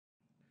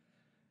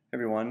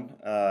Everyone,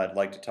 I'd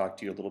like to talk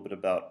to you a little bit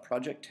about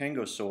Project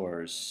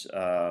Tangosaurs,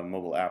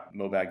 mobile app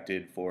moBack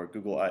did for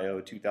Google I/O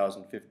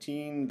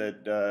 2015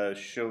 that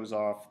shows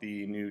off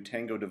the new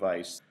Tango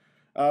device.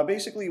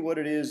 Basically what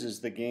it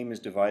is the game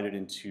is divided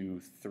into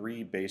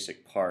three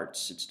basic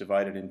parts. It's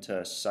divided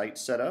into site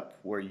setup,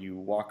 where you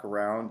walk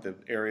around the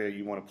area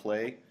you want to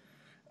play,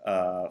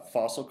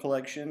 fossil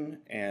collection,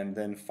 and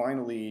then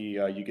finally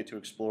you get to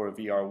explore a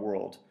VR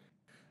world.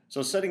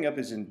 So setting up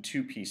is in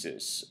two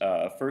pieces.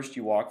 First,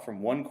 you walk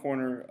from one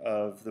corner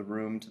of the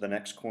room to the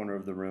next corner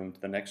of the room to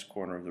the next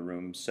corner of the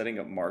room, setting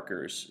up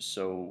markers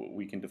so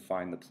we can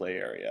define the play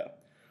area.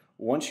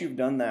 Once you've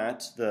done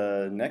that,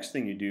 the next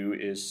thing you do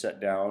is set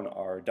down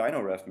our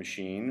DynoRef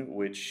machine,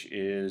 which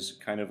is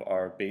kind of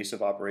our base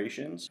of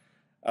operations.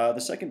 The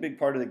second big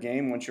part of the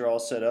game, once you're all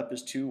set up,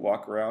 is to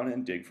walk around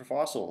and dig for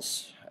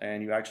fossils.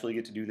 And you actually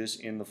get to do this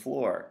in the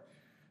floor.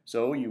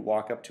 So you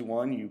walk up to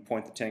one, you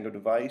point the Tango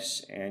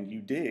device, and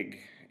you dig.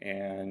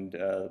 And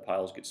the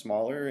piles get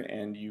smaller,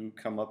 and you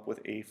come up with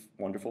a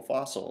wonderful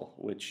fossil,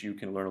 which you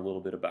can learn a little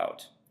bit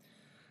about.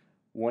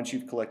 Once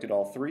you've collected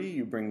all three,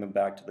 you bring them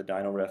back to the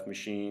DynoRef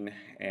machine,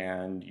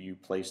 and you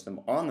place them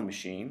on the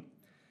machine.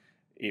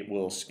 It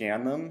will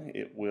scan them.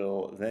 It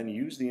will then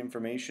use the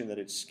information that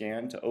it's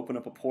scanned to open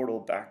up a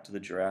portal back to the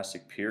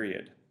Jurassic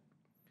period.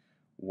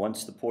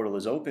 Once the portal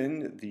is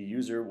open, the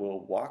user will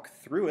walk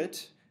through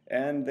it,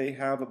 and they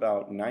have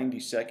about 90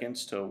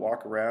 seconds to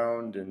walk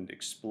around and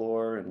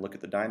explore and look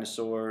at the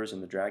dinosaurs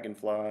and the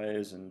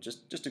dragonflies and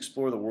just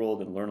explore the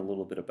world and learn a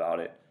little bit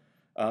about it.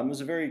 It was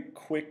a very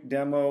quick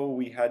demo.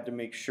 We had to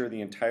make sure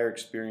the entire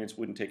experience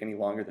wouldn't take any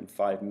longer than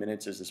 5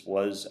 minutes, as this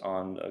was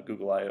on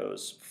Google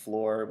I/O's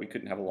floor. We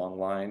couldn't have a long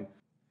line.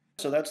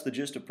 So that's the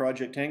gist of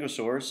Project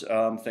Tangosaurs.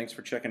 Thanks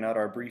for checking out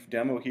our brief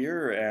demo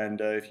here, and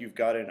if you've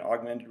got an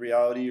augmented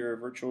reality or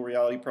virtual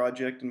reality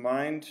project in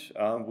mind,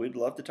 we'd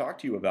love to talk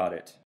to you about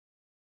it.